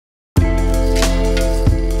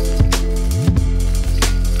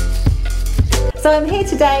So I'm here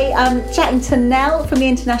today chatting to Nell from the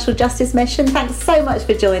International Justice Mission. Thanks so much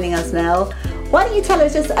for joining us, Nell. Why don't you tell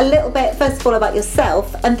us just a little bit, first of all, about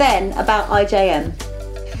yourself and then about IJM?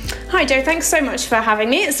 Hi Joe, thanks so much for having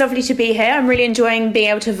me. It's lovely to be here. I'm really enjoying being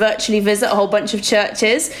able to virtually visit a whole bunch of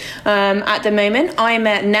churches at the moment. I'm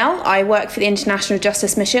Nell. I work for the International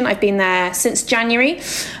Justice Mission. I've been there since January,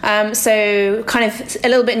 so kind of a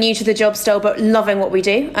little bit new to the job still, but loving what we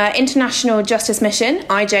do. International Justice Mission,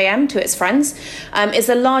 IJM to its friends, is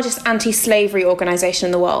the largest anti-slavery organisation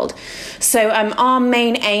in the world. So our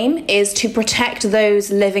main aim is to protect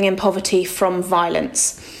those living in poverty from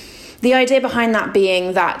violence. The idea behind that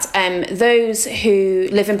being that those who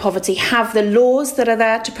live in poverty have the laws that are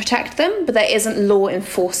there to protect them, but there isn't law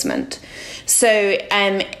enforcement. So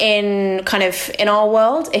in our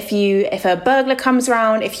world, if a burglar comes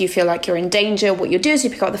around, if you feel like you're in danger, what you'll do is you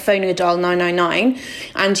pick up the phone and you dial 999,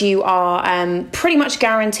 and you are pretty much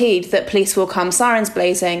guaranteed that police will come, sirens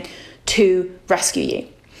blazing, to rescue you.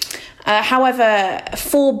 However,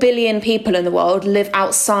 4 billion people in the world live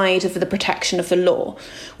outside of the protection of the law,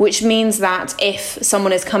 which means that if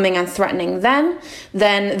someone is coming and threatening them,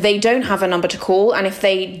 then they don't have a number to call. And if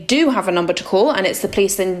they do have a number to call and it's the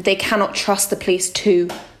police, then they cannot trust the police to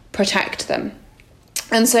protect them.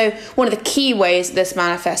 And so one of the key ways this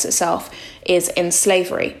manifests itself is in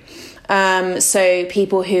slavery. So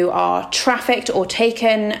people who are trafficked or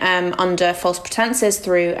taken under false pretenses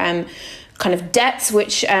through kind of debts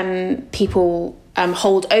which people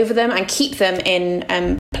hold over them and keep them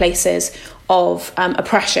in places of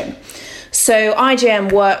oppression. So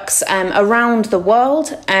IJM works around the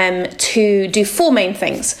world to do 4 main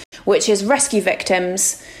things, which is rescue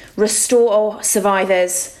victims, restore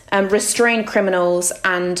survivors, restrain criminals,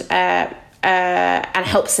 and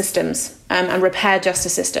help systems and repair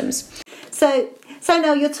justice systems. So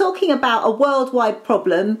now you're talking about a worldwide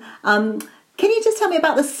problem. Can you just tell me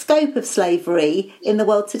about the scope of slavery in the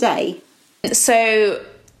world today? So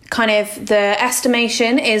kind of the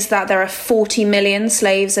estimation is that there are 40 million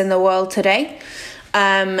slaves in the world today,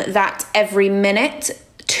 that every minute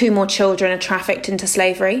 2 more children are trafficked into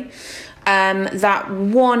slavery, that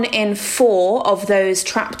 1 in 4 of those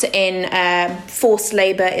trapped in forced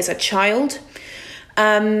labour is a child.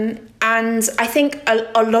 And I think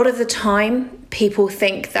a lot of the time people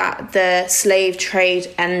think that the slave trade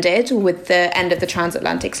ended with the end of the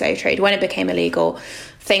transatlantic slave trade when it became illegal.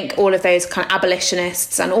 Think all of those kind of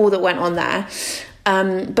abolitionists and all that went on there.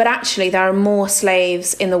 But actually there are more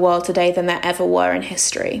slaves in the world today than there ever were in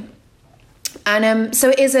history. And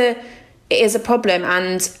so it is a problem,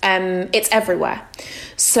 and it's everywhere.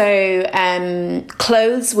 So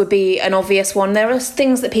clothes would be an obvious one. There are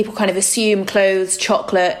things that people kind of assume: clothes,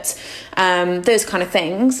 chocolate, those kind of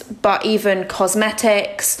things. But even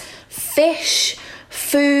cosmetics, fish,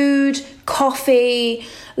 food, coffee,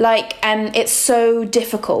 it's so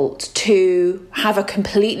difficult to have a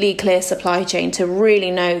completely clear supply chain to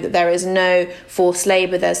really know that there is no forced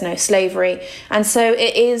labour, there's no slavery. And so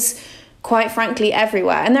it is quite frankly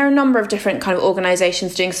everywhere. And there are a number of different kind of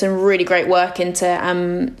organisations doing some really great work into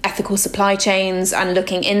ethical supply chains and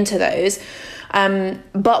looking into those.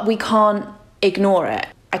 But we can't ignore it.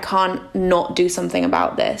 I can't not do something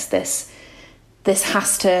about this. This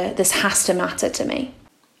has to matter to me.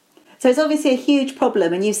 So it's obviously a huge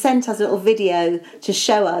problem, and you sent us a little video to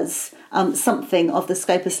show us something of the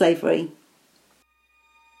scope of slavery.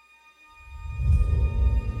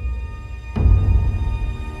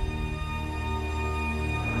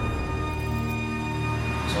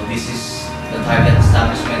 This is the target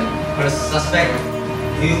establishment. First suspect,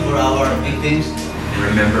 view for our victims. And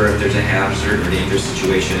remember, if there's a hazard or dangerous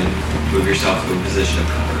situation, move yourself to a position of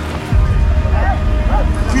cover.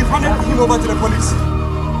 We've handed him over to the police.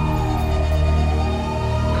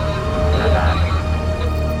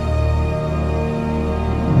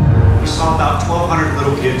 We saw about 1,200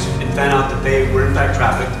 little kids and found out that they were in fact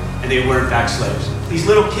trafficked and they were in fact slaves. These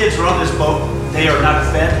little kids are on this boat. They are not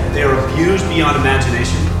fed. They are abused beyond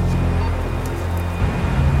imagination.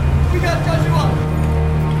 We got Joshua.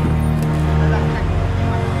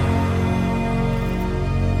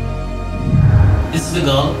 This is the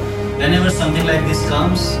girl. Whenever something like this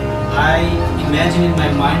comes, I imagine in my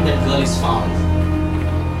mind that girl is found.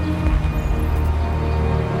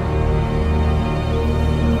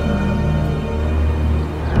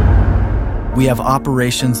 We have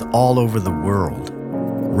operations all over the world,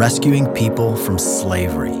 rescuing people from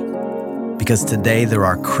slavery. Because today there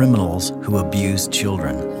are criminals who abuse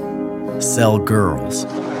children, sell girls.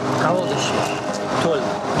 How old is she?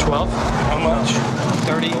 12. How much?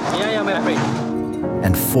 30. Yeah, I'm married.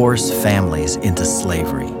 And force families into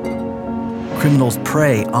slavery. Criminals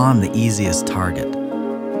prey on the easiest target,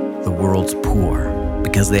 the world's poor,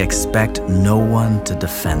 because they expect no one to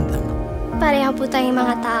defend them. Pareho po tayong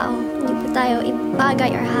mga tao. Hindi po tayo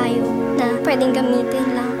ibagay or hayop na pwedeng gamitin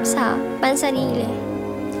lang sa pansarili.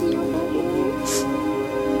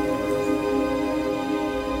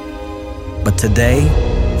 But today,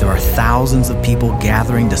 there are thousands of people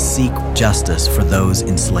gathering to seek justice for those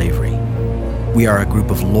in slavery. We are a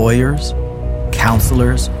group of lawyers,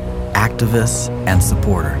 counselors, activists, and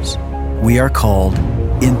supporters. We are called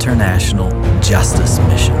International Justice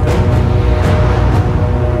Mission.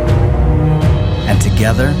 And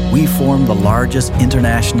together, we form the largest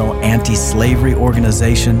international anti-slavery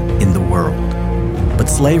organization in the world. But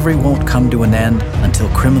slavery won't come to an end until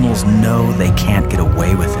criminals know they can't get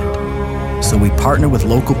away with it. So we partner with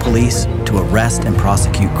local police to arrest and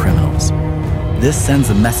prosecute criminals. This sends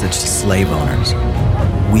a message to slave owners.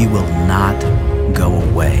 We will not go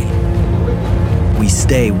away. We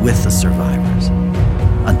stay with the survivors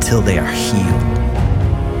until they are healed,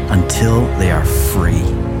 until they are free.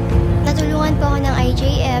 Natulungan po ako ng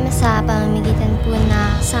IJM sa pamamagitan po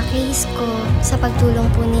na sa case ko, sa pagtulong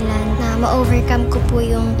po nila na ma-overcome ko po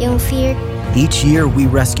yung fear. Each year, we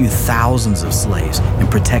rescue thousands of slaves and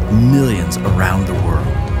protect millions around the world.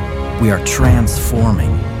 We are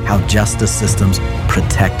transforming how justice systems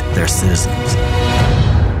protect their citizens.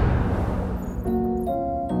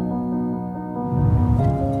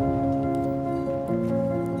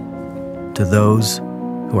 To those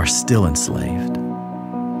who are still enslaved,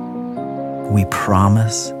 we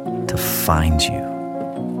promise to find you.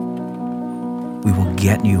 We will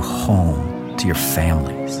get you home to your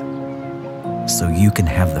families so you can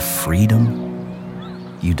have the freedom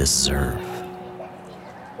you deserve.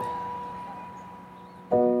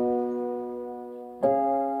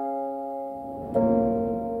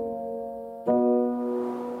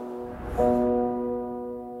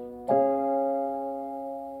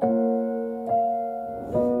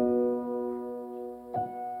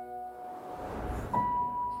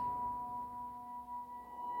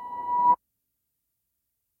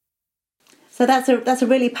 So that's a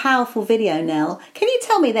really powerful video, Nell. Can you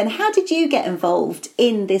tell me then, how did you get involved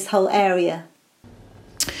in this whole area?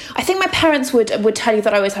 I think my parents would tell you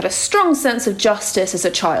that I always had a strong sense of justice as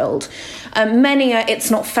a child. Many a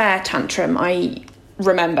it's not fair tantrum I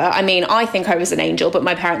remember. I mean, I think I was an angel, but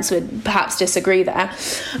my parents would perhaps disagree there.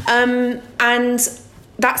 And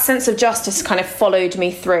that sense of justice kind of followed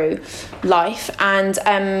me through life, and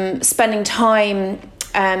spending time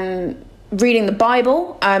reading the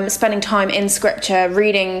Bible, spending time in scripture,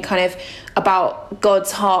 reading kind of about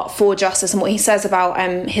God's heart for justice and what he says about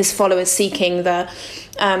his followers seeking the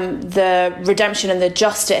redemption and the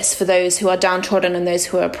justice for those who are downtrodden and those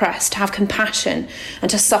who are oppressed, to have compassion and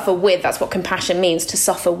to suffer with. That's what compassion means, to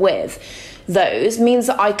suffer with those, means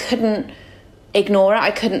that I couldn't ignore it.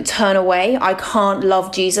 I couldn't turn away. I can't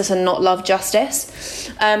love Jesus and not love justice.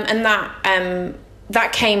 And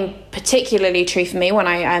that came particularly true for me when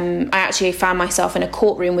I actually found myself in a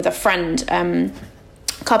courtroom with a friend a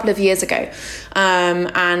couple of years ago,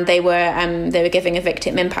 and they were giving a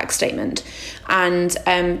victim impact statement, and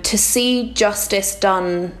to see justice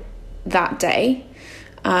done that day,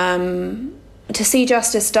 I still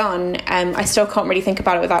can't really think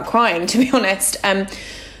about it without crying, to be honest.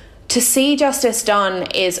 To see justice done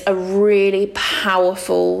is a really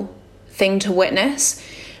powerful thing to witness.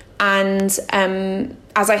 And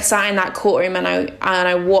as I sat in that courtroom and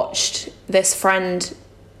I watched this friend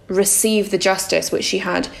receive the justice which she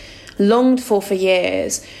had longed for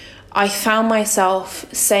years, I found myself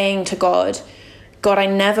saying to God, I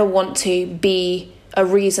never want to be a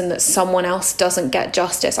reason that someone else doesn't get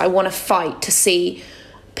justice. I want to fight to see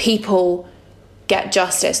people get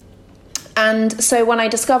justice. And so when I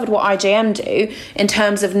discovered what IJM do in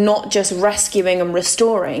terms of not just rescuing and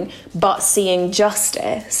restoring, but seeing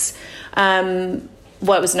justice, it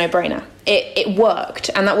was a no-brainer. It worked,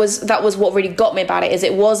 and that was what really got me about it. Is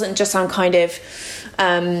it wasn't just some kind of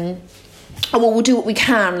we'll do what we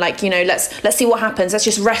can, like, let's see what happens, let's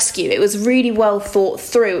just rescue. It was really well thought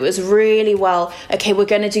through. It was really well, okay, we're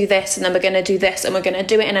going to do this, and then we're going to do this, and we're going to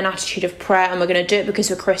do it in an attitude of prayer, and we're going to do it because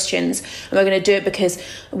we're Christians, and we're going to do it because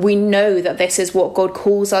we know that this is what God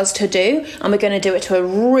calls us to do, and we're going to do it to a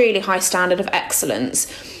really high standard of excellence,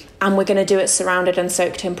 and we're going to do it surrounded and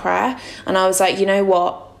soaked in prayer. And I was like, you know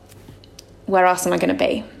what, where else am I going to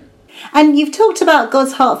be? And you've talked about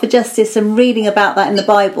God's heart for justice and reading about that in the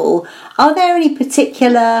Bible. Are there any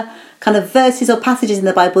particular kind of verses or passages in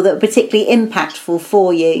the Bible that are particularly impactful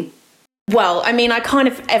for you? Well, I mean, I kind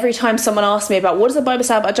of, every time someone asks me about what does the Bible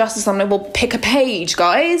say about justice, I'm like, well, pick a page,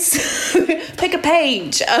 guys. Pick a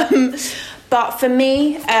page. But for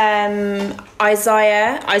me,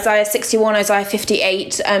 Isaiah 61, Isaiah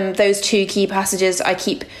 58, those two key passages I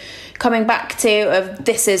keep coming back to, of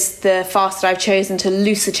this is the fast that I've chosen to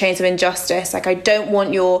loose the chains of injustice. Like, I don't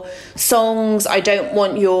want your songs, I don't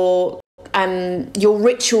want your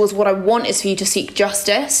rituals. What I want is for you to seek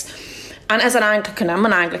justice. And as an Anglican, I'm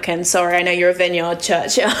an Anglican, sorry, I know you're a Vineyard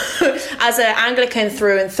church. As an Anglican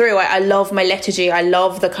through and through, I love my liturgy. I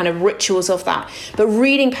love the kind of rituals of that. But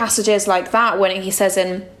reading passages like that, when he says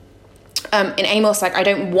in Amos, like, I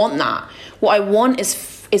don't want that. What I want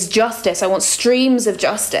is justice. I want streams of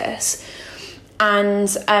justice.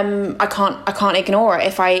 And I can't ignore it.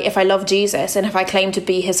 If I love Jesus and if I claim to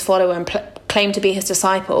be his follower and claim to be his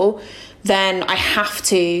disciple, then I have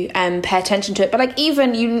to pay attention to it. But like,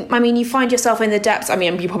 even you find yourself in the depths. I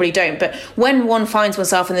mean, you probably don't, but when one finds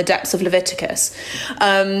oneself in the depths of Leviticus,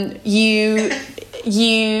 you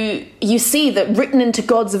see that written into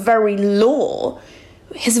God's very law,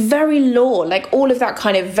 his very law, like all of that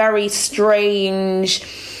kind of very strange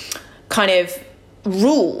kind of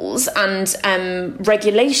rules and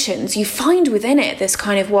regulations, you find within it this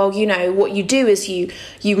kind of, well, you know, what you do is you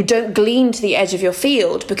don't glean to the edge of your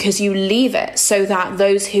field, because you leave it so that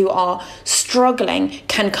those who are struggling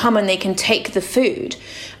can come and they can take the food,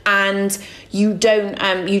 and you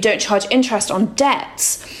don't charge interest on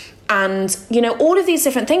debts, and you know, all of these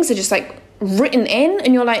different things are just like written in,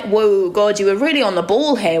 and you're like, whoa, God, you were really on the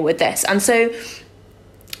ball here with this. And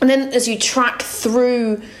then as you track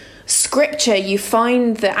through Scripture, you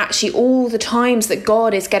find that actually all the times that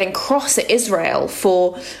God is getting cross at Israel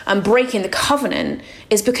for breaking the covenant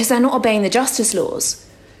is because they're not obeying the justice laws.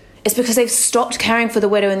 It's because they've stopped caring for the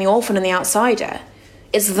widow and the orphan and the outsider.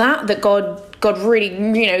 It's that God really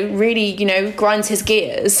grinds his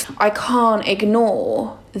gears. I can't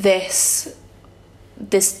ignore this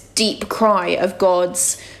deep cry of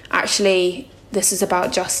God's, actually, this is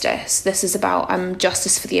about justice. This is about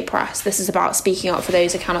justice for the oppressed. This is about speaking up for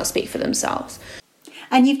those who cannot speak for themselves.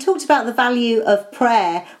 And you've talked about the value of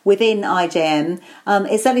prayer within IJM.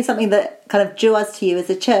 It's certainly something that kind of drew us to you as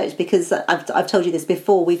a church, because I've told you this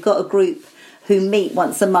before. We've got a group who meet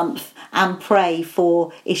once a month and pray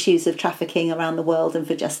for issues of trafficking around the world and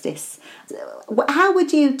for justice. How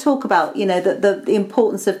would you talk about, you know, the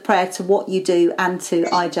importance of prayer to what you do and to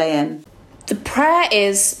IJM? The prayer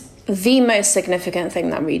is the most significant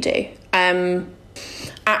thing that we do.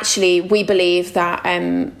 Actually, we believe that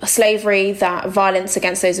slavery, that violence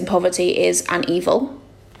against those in poverty is an evil,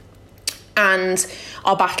 and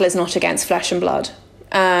our battle is not against flesh and blood.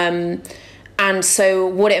 And so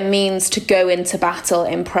what it means to go into battle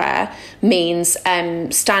in prayer means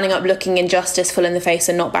standing up, looking injustice full in the face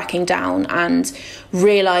and not backing down, and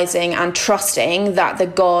realising and trusting that the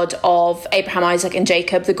God of Abraham, Isaac and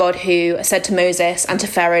Jacob, the God who said to Moses and to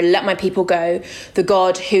Pharaoh, let my people go, the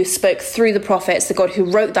God who spoke through the prophets, the God who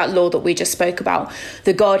wrote that law that we just spoke about,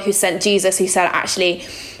 the God who sent Jesus, who said, actually,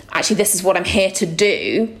 this is what I'm here to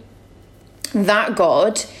do, that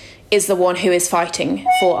God is the one who is fighting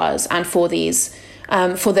for us and for these,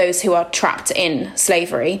 for those who are trapped in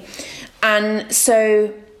slavery. And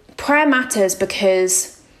so prayer matters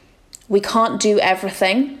because we can't do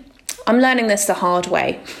everything. I'm learning this the hard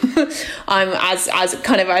way. I'm as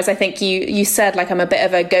I think you said, like, I'm a bit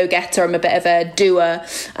of a go-getter, I'm a bit of a doer.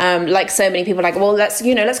 Like so many people, like, well, let's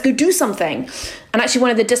go do something. And actually,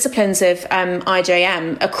 one of the disciplines of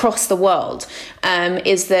IJM across the world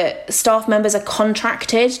is that staff members are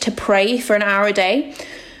contracted to pray for an hour a day.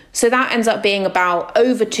 So that ends up being about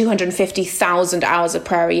over 250,000 hours of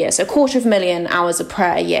prayer a year. So 250,000 hours of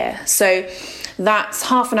prayer a year. So that's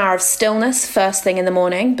half an hour of stillness first thing in the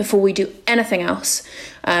morning before we do anything else.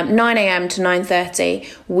 9 a.m. to 9:30,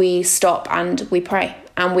 we stop and we pray.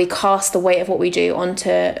 And we cast the weight of what we do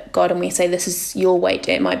onto God, and we say, this is your weight.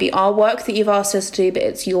 It might be our work that you've asked us to do, but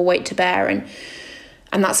it's your weight to bear, and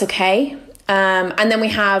that's okay. And then we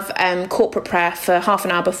have corporate prayer for half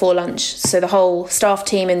an hour before lunch. So the whole staff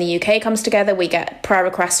team in the UK comes together. We get prayer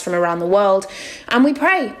requests from around the world, and we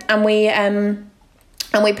pray, and we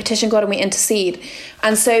petition God, and we intercede.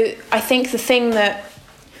 And so I think the thing that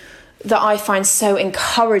I find so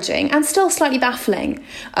encouraging and still slightly baffling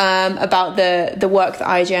about the work that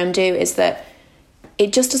IJM do is that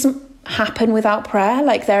it just doesn't happen without prayer.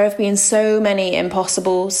 Like, there have been so many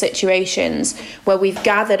impossible situations where we've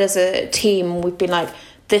gathered as a team, we've been like,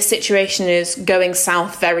 this situation is going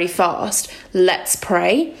south very fast, let's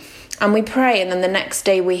pray. And we pray, and then the next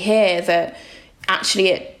day we hear that actually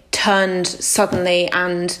it turned suddenly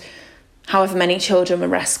and however many children were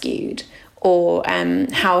rescued, or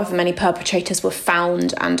however many perpetrators were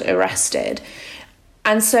found and arrested.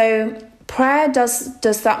 And so prayer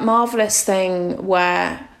does that marvellous thing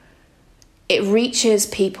where it reaches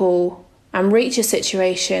people and reaches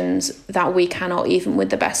situations that we cannot, even with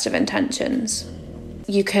the best of intentions.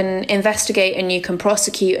 You can investigate and you can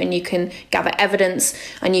prosecute and you can gather evidence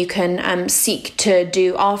and you can seek to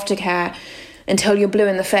do aftercare until you're blue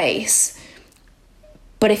in the face.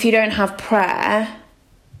 But if you don't have prayer,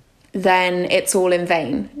 then it's all in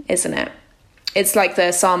vain, isn't it? It's like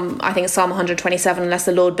the Psalm, I think it's Psalm 127, unless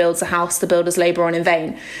the Lord builds a house, the builders labour on in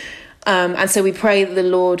vain. And so we pray that the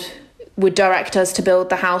Lord would direct us to build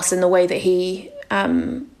the house in the way that he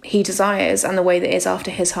desires and the way that is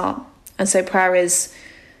after his heart. And so prayer is,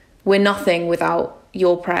 we're nothing without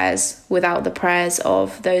your prayers, without the prayers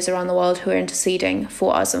of those around the world who are interceding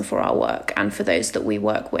for us and for our work and for those that we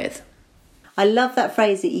work with. I love that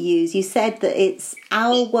phrase that you use. You said that it's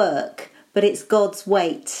our work, but it's God's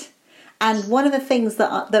weight. And one of the things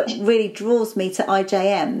that really draws me to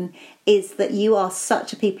IJM is that you are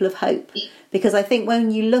such a people of hope. Because I think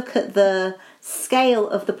when you look at the scale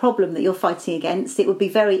of the problem that you're fighting against, it would be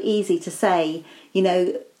very easy to say, you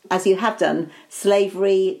know, as you have done,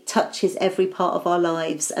 slavery touches every part of our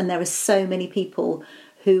lives. And there are so many people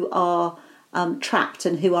who are trapped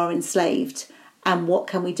and who are enslaved. And what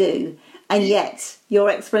can we do? And yet your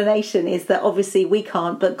explanation is that obviously we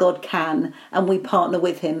can't, but God can, and we partner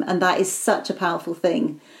with him. And that is such a powerful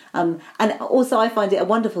thing. And also I find it a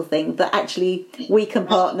wonderful thing that actually we can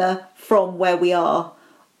partner from where we are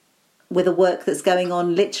with a work that's going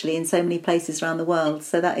on literally in so many places around the world.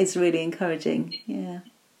 So that is really encouraging.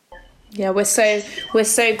 Yeah, we're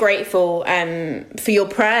so grateful for your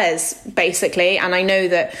prayers, basically, and I know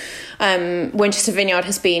that Winchester Vineyard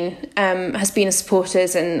has been a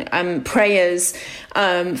supporters and prayers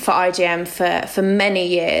for IJM for many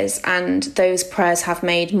years, and those prayers have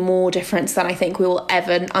made more difference than I think we will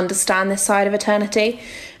ever understand this side of eternity,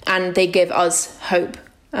 and they give us hope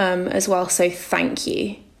as well. So thank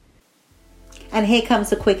you. And here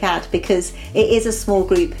comes a quick ad, because it is a small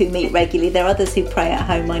group who meet regularly. There are others who pray at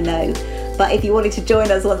home, I know. But if you wanted to join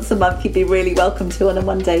us once a month, you'd be really welcome to on a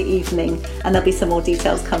Monday evening. And there'll be some more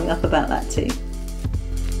details coming up about that too.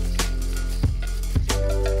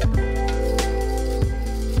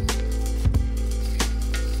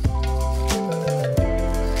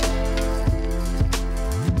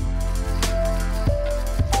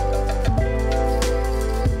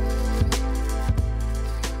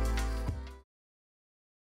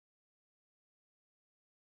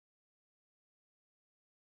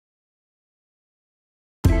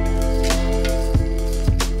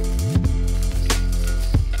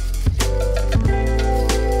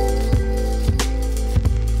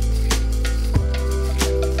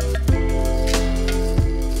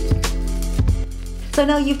 So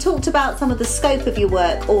now you've talked about some of the scope of your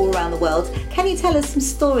work all around the world. Can you tell us some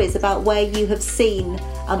stories about where you have seen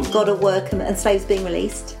Goddard work and slaves being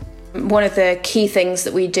released? One of the key things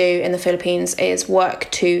that we do in the Philippines is work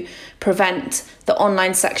to prevent the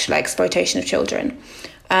online sexual exploitation of children.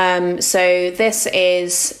 So this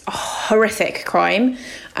is a horrific crime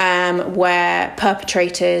where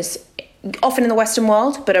perpetrators, often in the Western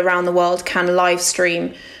world, but around the world, can live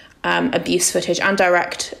stream abuse footage and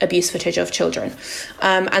direct abuse footage of children.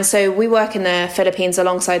 And so we work in the Philippines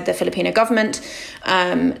alongside the Filipino government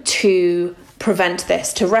to prevent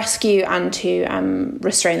this, to rescue and to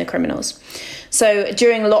restrain the criminals. So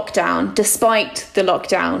during lockdown, despite the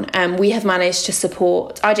lockdown, we have managed to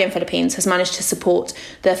support, IJM Philippines has managed to support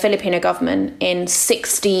the Filipino government in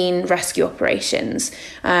 16 rescue operations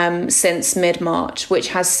since mid-March, which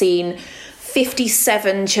has seen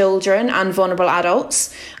 57 children and vulnerable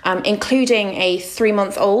adults, including a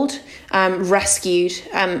 3-month-old, rescued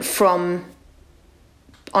from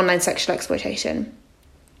online sexual exploitation.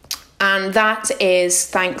 And that is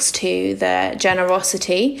thanks to the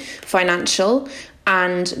generosity, financial,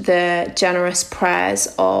 and the generous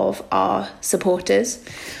prayers of our supporters.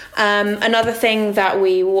 Another place that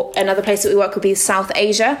we work would be South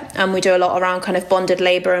Asia, and we do a lot around kind of bonded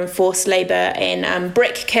labour and forced labour in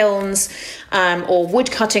brick kilns or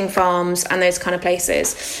wood cutting farms and those kind of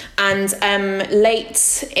places. And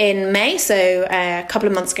late in May, so a couple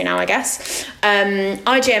of months ago now, I guess,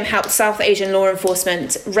 IJM helped South Asian law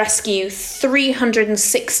enforcement rescue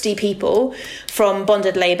 360 people from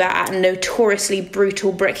bonded labour at a notoriously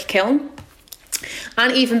brutal brick kiln.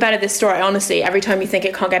 And even better, this story, honestly, every time you think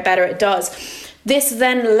it can't get better, it does. This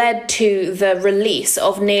then led to the release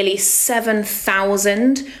of nearly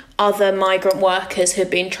 7,000 other migrant workers who had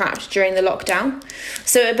been trapped during the lockdown.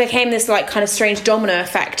 So it became this like kind of strange domino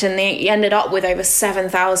effect, and they ended up with over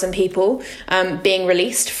 7,000 people being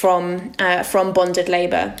released from bonded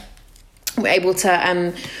labour. We're able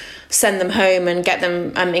to send them home and get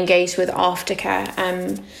them engaged with aftercare.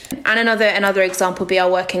 And another example would be our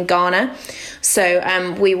work in Ghana.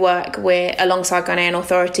 So we work alongside Ghanaian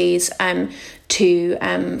authorities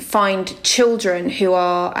to find children who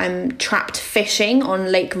are trapped fishing on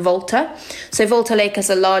Lake Volta. So Volta Lake is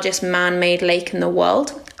the largest man-made lake in the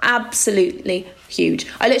world. Absolutely huge.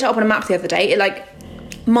 I looked it up on a map the other day.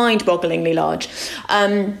 Mind-bogglingly large.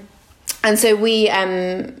 And so we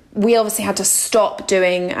obviously had to stop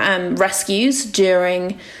doing rescues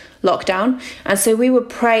during lockdown, and so we were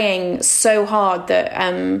praying so hard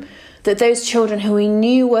that those children who we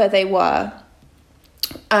knew where they were,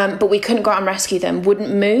 but we couldn't go out and rescue them,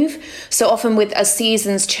 wouldn't move. So often, as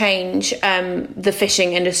seasons change, the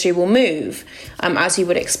fishing industry will move, as you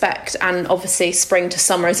would expect, and obviously spring to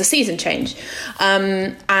summer is a season change,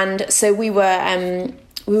 and so we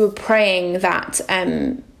were praying that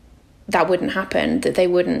that wouldn't happen, that they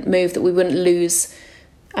wouldn't move, that we wouldn't lose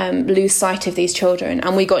sight of these children.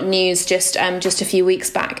 And we got news just a few weeks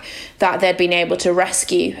back that they'd been able to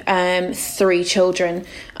rescue 3 children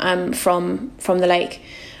from the lake,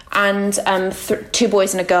 and 2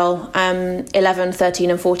 boys and a girl, 11,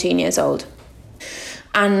 13 and 14 years old.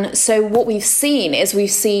 And so what we've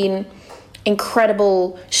seen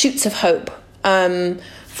incredible shoots of hope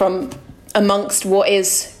from amongst what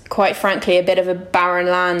is, quite frankly, a bit of a barren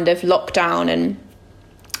land of lockdown. And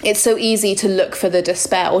it's so easy to look for the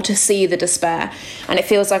despair or to see the despair, and it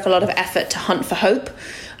feels like a lot of effort to hunt for hope.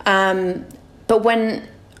 But when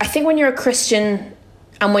you're a Christian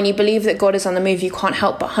and when you believe that God is on the move, you can't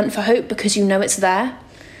help but hunt for hope because you know it's there.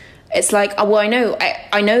 It's like, oh, well,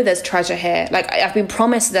 I know there's treasure here. Like, I've been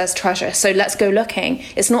promised there's treasure, so let's go looking.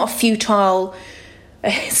 It's not a futile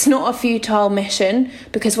mission,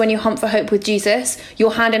 because when you hunt for hope with Jesus, you're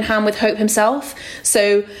hand in hand with hope himself.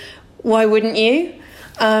 So why wouldn't you?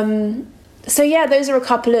 So yeah, those are a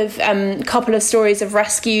couple of stories of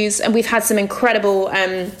rescues, and we've had some incredible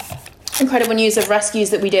news of rescues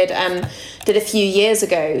that we did a few years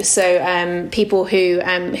ago. So people who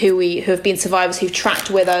have been survivors who've tracked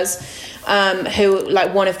with us, who,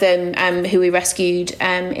 like one of them who we rescued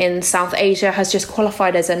in South Asia, has just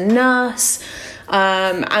qualified as a nurse.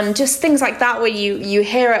 And just things like that, where you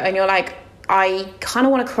hear it and you're like, I kind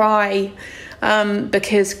of want to cry,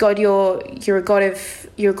 because God, you're a God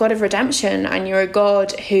of redemption, and you're a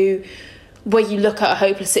God where you look at a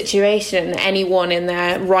hopeless situation and anyone in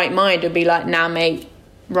their right mind would be like, nah, mate,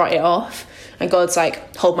 write it off, and God's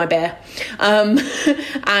like, hold my beer, and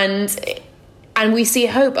we see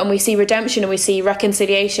hope, and we see redemption, and we see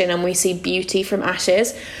reconciliation, and we see beauty from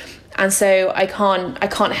ashes. And so I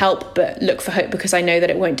can't help but look for hope, because I know that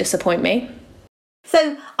it won't disappoint me.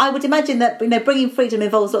 So I would imagine that, bringing freedom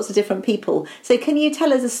involves lots of different people. So can you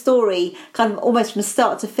tell us a story, kind of almost from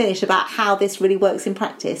start to finish, about how this really works in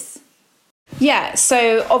practice? Yeah,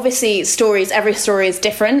 so obviously every story is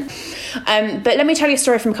different. But let me tell you a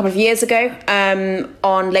story from a couple of years ago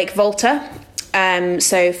on Lake Volta,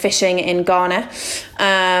 so fishing in Ghana,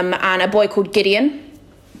 and a boy called Gideon.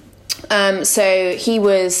 So he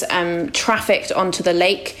was trafficked onto the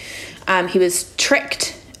lake. He was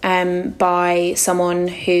tricked by someone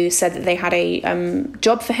who said that they had a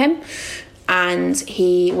job for him, and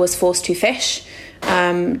he was forced to fish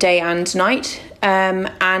day and night.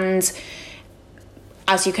 And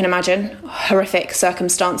as you can imagine, horrific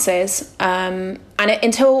circumstances.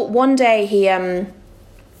 Until one day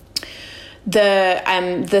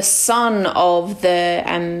the son of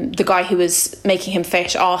the guy who was making him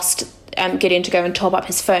fish asked Gideon to go and top up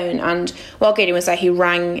his phone, and while Gideon was there, he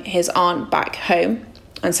rang his aunt back home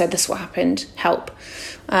and said, this is what happened, help.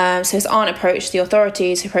 So his aunt approached the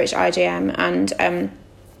authorities, approached IJM, and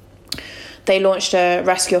they launched a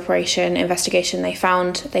rescue operation investigation. They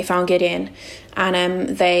found Gideon, and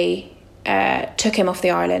they took him off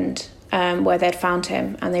the island where they'd found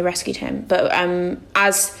him, and they rescued him. But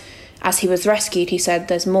as he was rescued, he said,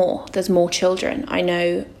 there's more children. I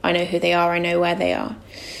know who they are, I know where they are.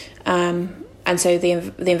 And so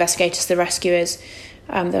the investigators, the rescuers,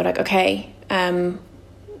 they were like, okay,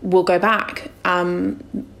 we'll go back.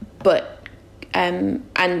 But and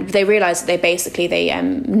they realised that they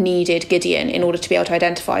needed Gideon in order to be able to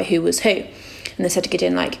identify who was who. And they said to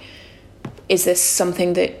Gideon, like, is this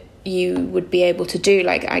something that you would be able to do?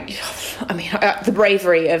 Like, the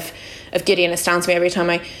bravery of Gideon astounds me every time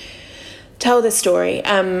I tell this story.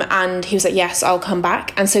 And he was like, yes, I'll come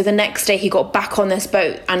back. And so the next day he got back on this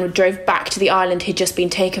boat and drove back to the island he'd just been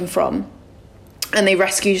taken from. And they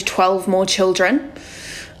rescued 12 more children.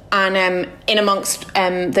 And in amongst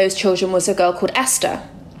those children was a girl called Esther.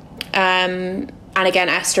 And again,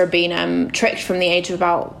 Esther had been tricked from the age of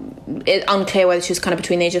about, unclear whether she was kind of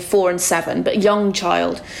between the age of 4 and 7, but young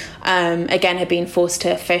child, again, had been forced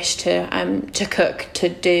to fish, to cook, to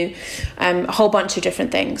do a whole bunch of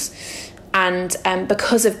different things. And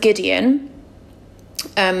because of Gideon,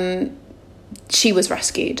 she was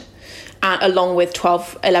rescued, along with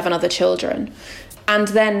 11 other children. And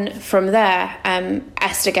then from there,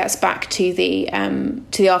 Esther gets back to the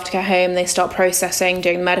aftercare home. They start processing,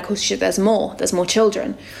 doing medical shit. There's more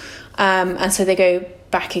children. And so they go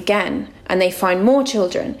back again and they find more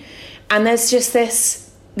children. And there's just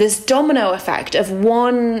this domino effect of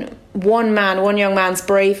one young man's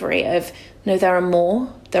bravery of, no, there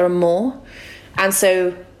are more. And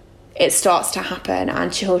so it starts to happen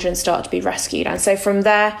and children start to be rescued. And so from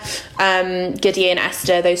there, Gideon,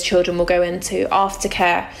 Esther, those children will go into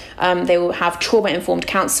aftercare. They will have trauma-informed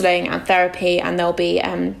counselling and therapy, and they'll be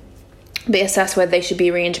assessed whether they should be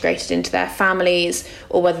reintegrated into their families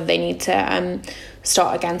or whether they need to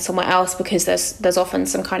start again somewhere else, because there's often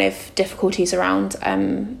some kind of difficulties around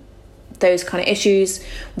those kind of issues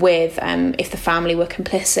with if the family were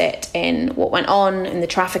complicit in what went on in the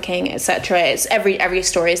trafficking, etc. It's every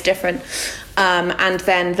story is different, and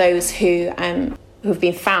then those who have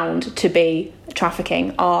been found to be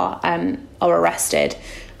trafficking are arrested,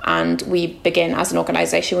 and we begin, as an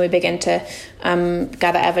organisation, to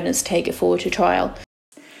gather evidence to take it forward to trial.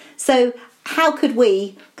 So how could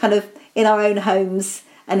we kind of in our own homes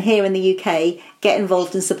and here in the UK get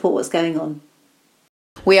involved and support what's going on?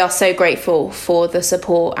 We are so grateful for the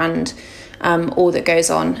support and all that goes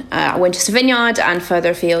on at Winchester Vineyard and further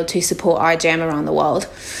afield to support IJM around the world.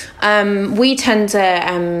 We tend to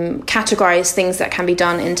categorise things that can be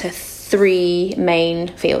done into 3 main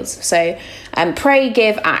fields. So pray,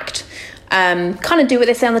 give, act. Kind of do what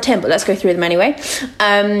they say on the tin, but let's go through them anyway.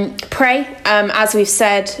 Pray, as we've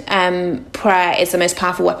said, prayer is the most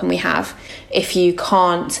powerful weapon we have. If you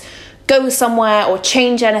can't go somewhere or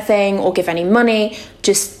change anything or give any money,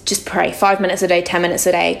 just pray 5 minutes a day, 10 minutes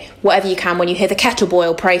a day, whatever you can. When you hear the kettle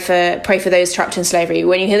boil, pray for those trapped in slavery.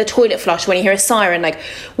 When you hear the toilet flush, when you hear a siren, like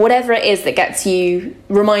whatever it is that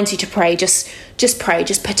reminds you to pray, just pray,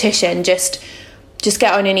 just petition, just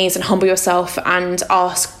get on your knees and humble yourself and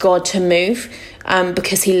ask God to move,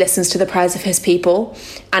 because he listens to the prayers of his people,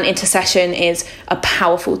 and intercession is a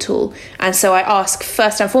powerful tool. And so I ask,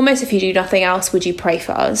 first and foremost, if you do nothing else, would you pray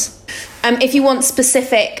for us? If you want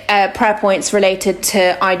specific prayer points related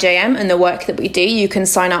to IJM and the work that we do, you can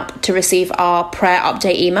sign up to receive our prayer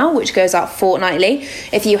update email, which goes out fortnightly.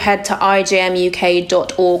 If you head to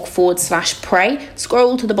ijmuk.org/pray,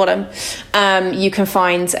 scroll to the bottom, you can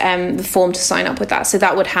find the form to sign up with that. So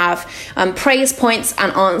that would have praise points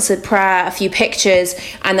and answered prayer, a few pictures,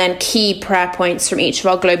 and then key prayer points from each of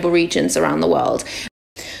our global regions around the world.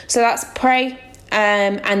 So that's pray,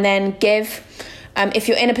 and then give. If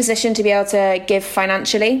you're in a position to be able to give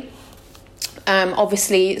financially,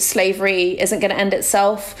 obviously slavery isn't going to end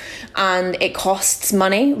itself and it costs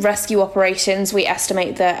money. Rescue operations, we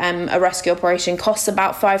estimate that a rescue operation costs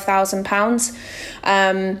about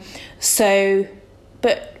 £5,000.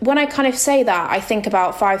 But when I kind of say that, I think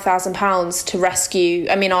about £5,000 to rescue.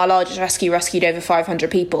 I mean, our largest rescue rescued over 500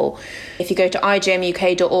 people. If you go to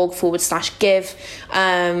ijmuk.org/give,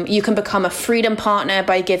 you can become a freedom partner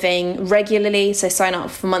by giving regularly. So sign up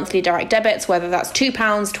for monthly direct debits, whether that's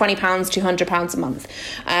 £2, £20, £200 a month.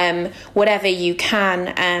 Whatever you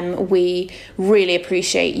can, we really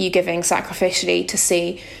appreciate you giving sacrificially to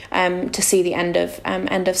see the end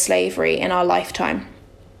of slavery in our lifetime.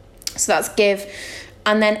 So that's give.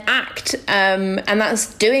 And then act, and that's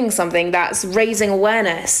doing something, that's raising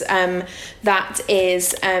awareness, that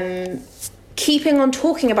is keeping on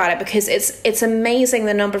talking about it, because it's amazing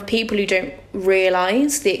the number of people who don't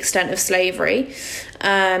realise the extent of slavery.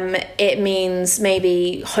 It means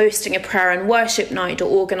maybe hosting a prayer and worship night, or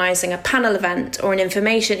organising a panel event or an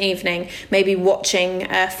information evening, maybe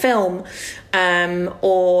watching a film,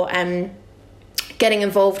 or getting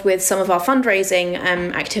involved with some of our fundraising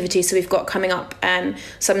activities. So we've got coming up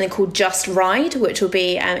something called Just Ride, which will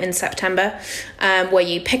be in September, where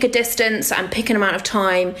you pick a distance and pick an amount of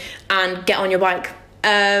time and get on your bike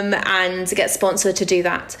and get sponsored to do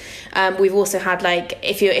that. We've also had, like,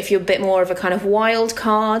 if you're a bit more of a kind of wild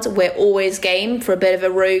card, we're always game for a bit of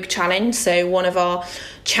a rogue challenge. So one of our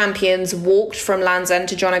champions walked from Land's End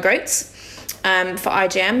to John O'Groats. for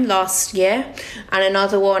IJM last year, and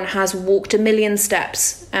another one has walked 1 million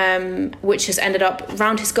steps, which has ended up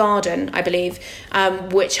round his garden, I believe,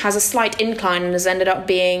 which has a slight incline and has ended up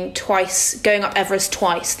being going up Everest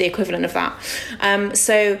twice, the equivalent of that.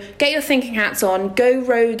 So get your thinking hats on, go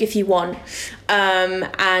rogue if you want,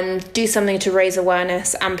 and do something to raise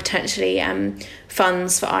awareness and potentially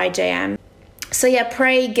funds for IJM. So yeah,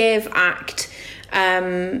 pray, give, act.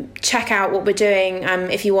 Check out what we're doing.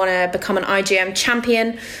 If you want to become an IJM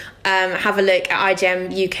champion, have a look at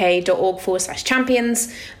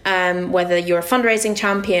igmuk.org/champions, whether you're a fundraising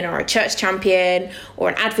champion or a church champion or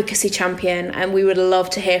an advocacy champion, and we would love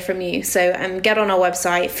to hear from you. So get on our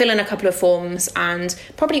website, fill in a couple of forms, and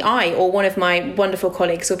probably I or one of my wonderful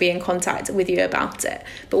colleagues will be in contact with you about it.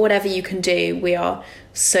 But whatever you can do, we are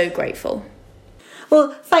so grateful.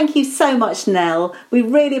 Well, thank you so much, Nell. We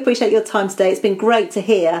really appreciate your time today. It's been great to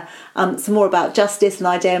hear some more about justice and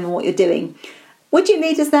IJM and what you're doing. Would you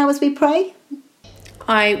lead us now as we pray?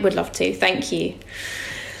 I would love to. Thank you.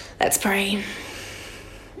 Let's pray.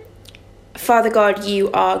 Father God, you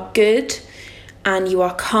are good and you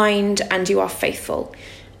are kind and you are faithful,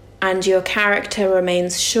 and your character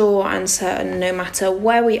remains sure and certain no matter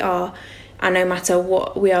where we are and no matter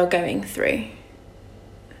what we are going through.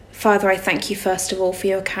 Father, I thank you first of all for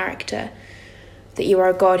your character, that you are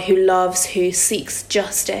a God who loves, who seeks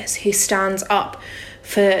justice, who stands up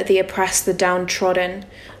for the oppressed, the downtrodden,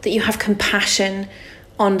 that you have compassion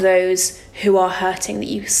on those who are hurting, that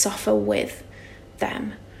you suffer with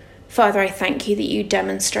them. Father, I thank you that you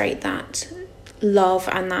demonstrate that love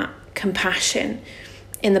and that compassion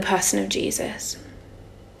in the person of Jesus.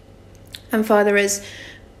 And Father, as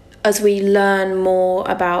we learn more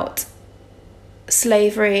about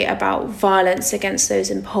slavery, about violence against those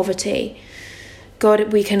in poverty,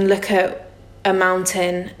 God, we can look at a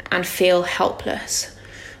mountain and feel helpless.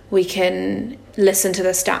 We can listen to the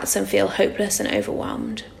stats and feel hopeless and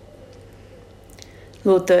overwhelmed.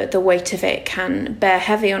 Lord, the weight of it can bear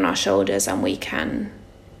heavy on our shoulders and we can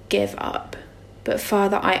give up. But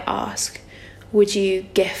Father, I ask, would you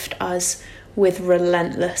gift us with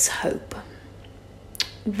relentless hope?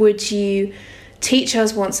 Would you teach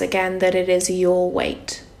us once again that it is your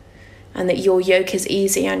weight and that your yoke is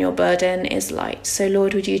easy and your burden is light. So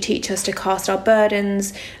Lord, would you teach us to cast our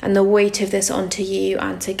burdens and the weight of this onto you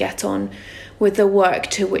and to get on with the work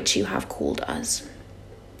to which you have called us.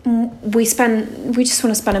 We just want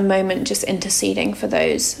to spend a moment just interceding for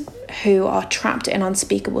those who are trapped in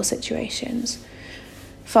unspeakable situations.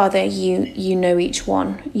 Father, you know each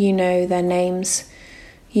one. You know their names.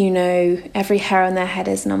 You know every hair on their head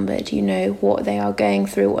is numbered. You know what they are going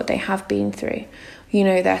through, what they have been through. You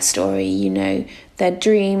know their story. You know their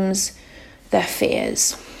dreams, their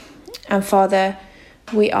fears. And Father,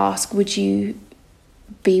 we ask, would you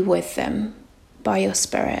be with them by your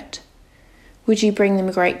Spirit? Would you bring them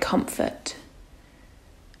great comfort?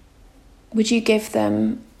 Would you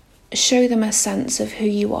show them a sense of who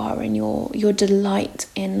you are and your delight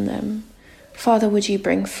in them? Father, would you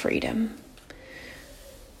bring freedom?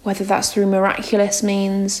 Whether that's through miraculous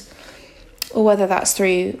means or whether that's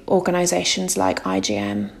through organisations like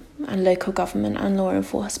IJM and local government and law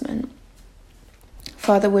enforcement.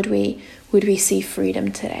 Father, would we see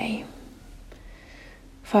freedom today?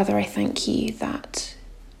 Father, I thank you that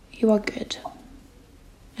you are good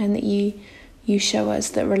and that you show us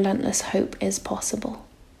that relentless hope is possible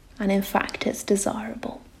and in fact it's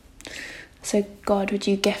desirable. So God, would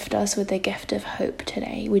you gift us with the gift of hope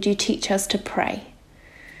today? Would you teach us to pray?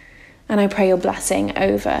 And I pray your blessing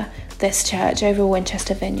over this church, over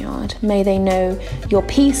Winchester Vineyard. May they know your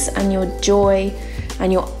peace and your joy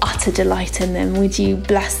and your utter delight in them. Would you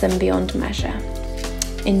bless them beyond measure?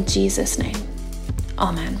 In Jesus' name,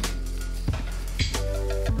 amen.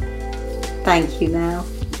 Thank you, Nell.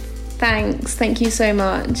 Thanks. Thank you so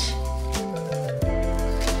much.